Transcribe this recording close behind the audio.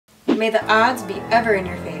May the odds be ever in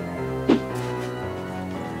your favor.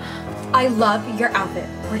 I love your outfit.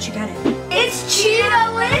 Where'd you get it? It's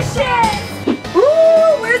Cheetah-licious!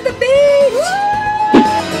 Ooh, where's the beach?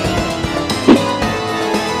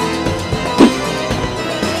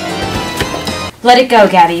 Let it go,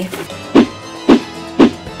 Gabi.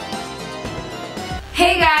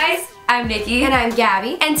 Hey guys, I'm Nikki. And I'm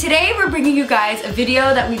Gabi. And today we're bringing you guys a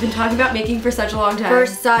video that we've been talking about making for such a long time. For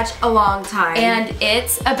such a long time. And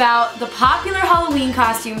it's about the popular Halloween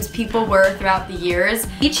costumes people wore throughout the years.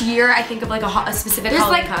 Each year I think of like a specific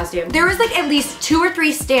Halloween costume. There was like at least 2 or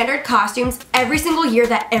 3 standard costumes every single year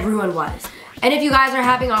that everyone was. And if you guys are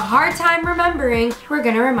having a hard time remembering, we're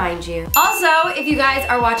gonna remind you. Also, if you guys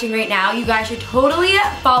are watching right now, you guys should totally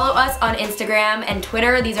follow us on Instagram and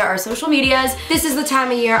Twitter. These are our social medias. This is the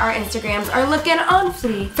time of year our Instagrams are looking on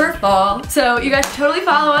fleek for fall. So you guys should totally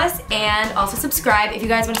follow us and also subscribe if you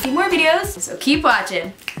guys want to see more videos. So keep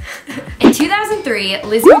watching. In 2003,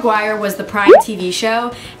 Lizzie McGuire was the prime TV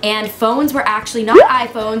show, and phones were actually not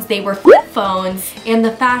iPhones, they were flip phones. And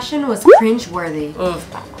the fashion was cringe-worthy.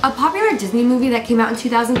 A popular Disney movie that came out in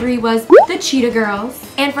 2003 was The Cheetah Girls.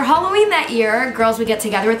 And for Halloween that year, girls would get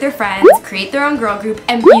together with their friends, create their own girl group,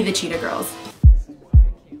 and be the Cheetah Girls.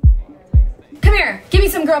 Come here, give me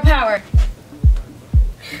some girl power.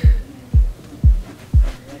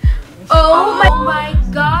 Oh my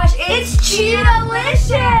gosh, it's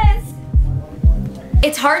Cheetah-licious!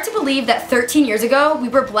 It's hard to believe that 13 years ago, we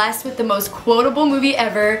were blessed with the most quotable movie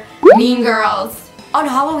ever, Mean Girls. On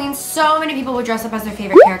Halloween, so many people would dress up as their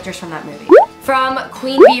favorite characters from that movie. From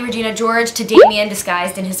Queen Bee Regina George to Damien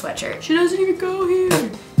disguised in his sweatshirt. She doesn't even go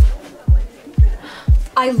here.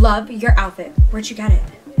 I love your outfit. Where'd you get it?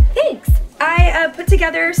 Thanks. I put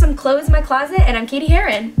together some clothes in my closet and I'm Katie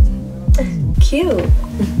Heron. Cute.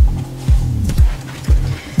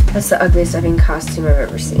 That's the ugliest effing costume I've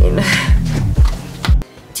ever seen.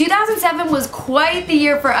 2007 was quite the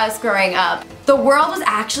year for us growing up. The world was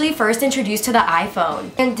actually first introduced to the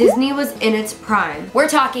iPhone. And Disney was in its prime. We're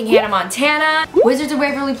talking Hannah Montana, Wizards of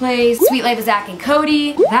Waverly Place, Sweet Life of Zack and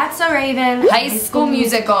Cody, That's So Raven, High School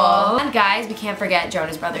Musical, and guys, we can't forget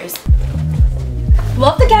Jonas Brothers.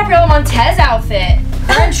 Love the Gabriella Montez outfit.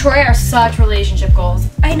 Her and Troy are such relationship goals.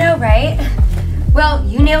 I know, right? Well,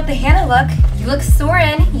 you nailed the Hannah look. You look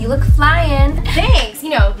soarin', you look flyin'. Thanks! You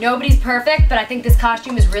know, nobody's perfect, but I think this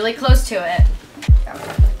costume is really close to it.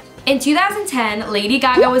 In 2010, Lady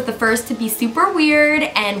Gaga was the first to be super weird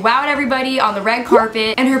and wowed everybody on the red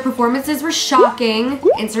carpet. And her performances were shocking,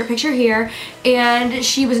 insert picture here, and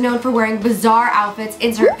she was known for wearing bizarre outfits,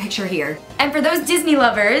 insert picture here. And for those Disney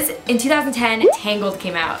lovers, in 2010, Tangled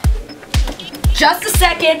came out. Just a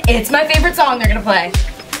second, it's my favorite song they're gonna play.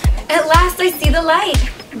 At last I see the light.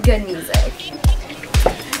 Good music.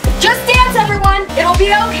 Just dance, everyone! It'll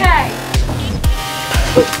be okay!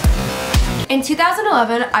 In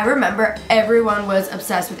 2011, I remember everyone was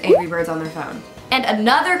obsessed with Angry Birds on their phone. And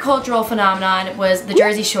another cultural phenomenon was the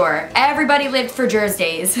Jersey Shore. Everybody lived for Jersey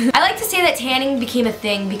days. I like to say that tanning became a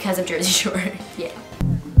thing because of Jersey Shore. Yeah.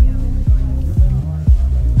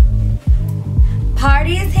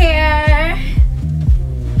 Party's here!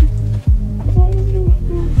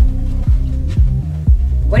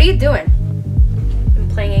 What are you doing? I'm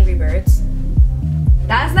playing Angry Birds.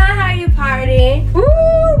 That's not how you party. Woo!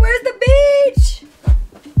 Where's the beach?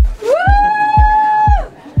 Woo!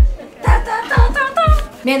 Da, da, da, da,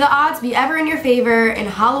 da. May the odds be ever in your favor in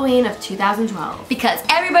Halloween of 2012. Because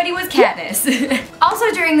everybody was Katniss. Also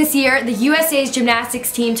during this year, the USA's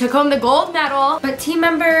gymnastics team took home the gold medal. But team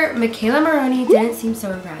member Michaela Maroney didn't seem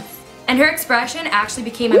so impressed. And her expression actually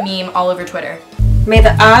became a meme all over Twitter. May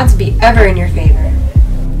the odds be ever in your favor.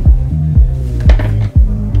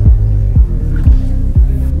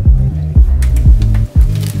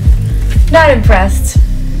 Not impressed.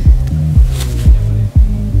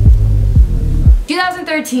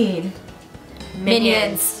 2013.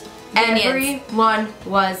 Minions. Everyone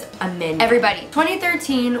was a minion. Everybody.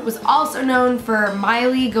 2013 was also known for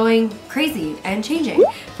Miley going crazy and changing.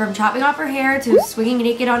 From chopping off her hair to swinging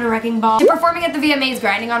naked on a wrecking ball. To performing at the VMAs,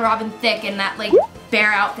 grinding on Robin Thicke in that like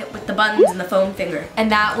bear outfit with the buns and the foam finger. And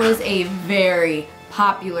that was a very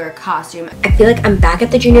popular costume. I feel like I'm back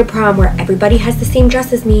at the junior prom where everybody has the same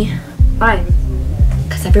dress as me. Fine.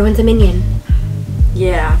 Because everyone's a minion.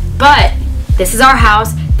 Yeah. But this is our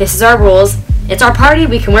house, this is our rules, it's our party,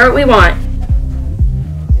 we can wear what we want.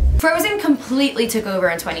 Frozen completely took over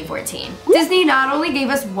in 2014. Disney not only gave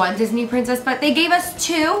us one Disney princess, but they gave us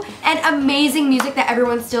 2 and amazing music that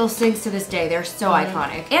everyone still sings to this day. They're so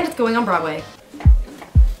iconic. And it's going on Broadway.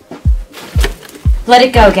 Let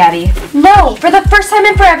it go, Gabi. No! For the first time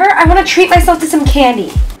in forever, I want to treat myself to some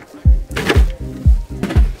candy.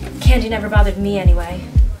 candy never bothered me anyway.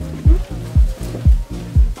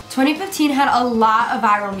 2015 had a lot of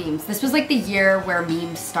viral memes. This was like the year where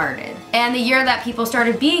memes started. And the year that people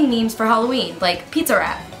started being memes for Halloween, like pizza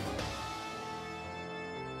wrap.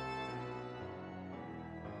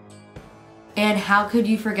 And how could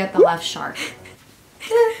you forget the left shark?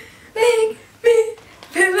 Make me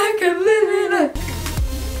feel like I'm living up.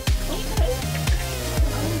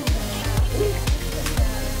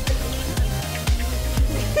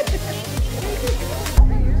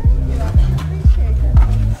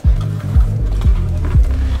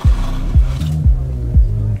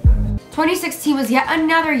 '16 was yet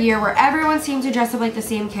another year where everyone seemed to dress up like the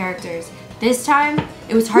same characters. This time,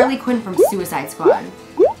 it was Harley Quinn from Suicide Squad.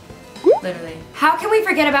 Literally. How can we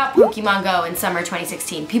forget about Pokemon Go in summer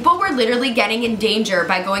 2016? People were literally getting in danger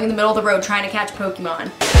by going in the middle of the road trying to catch Pokemon.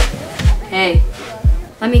 Hey,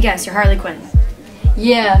 let me guess, you're Harley Quinn.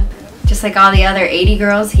 Yeah, Just like all the other 80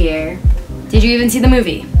 girls here. Did you even see the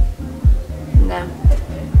movie? No.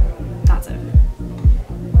 Thought so.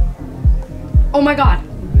 Oh my god,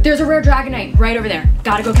 there's a rare Dragonite right over there.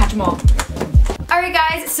 Gotta go catch them all. Alright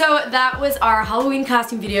guys, so that was our Halloween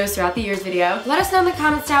costume videos throughout the year's video. let us know in the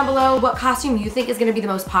comments down below what costume you think is going to be the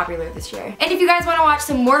most popular this year. And if you guys want to watch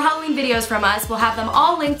some more Halloween videos from us, we'll have them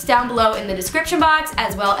all linked down below in the description box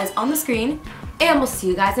as well as on the screen. And we'll see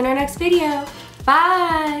you guys in our next video.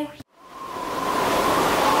 Bye!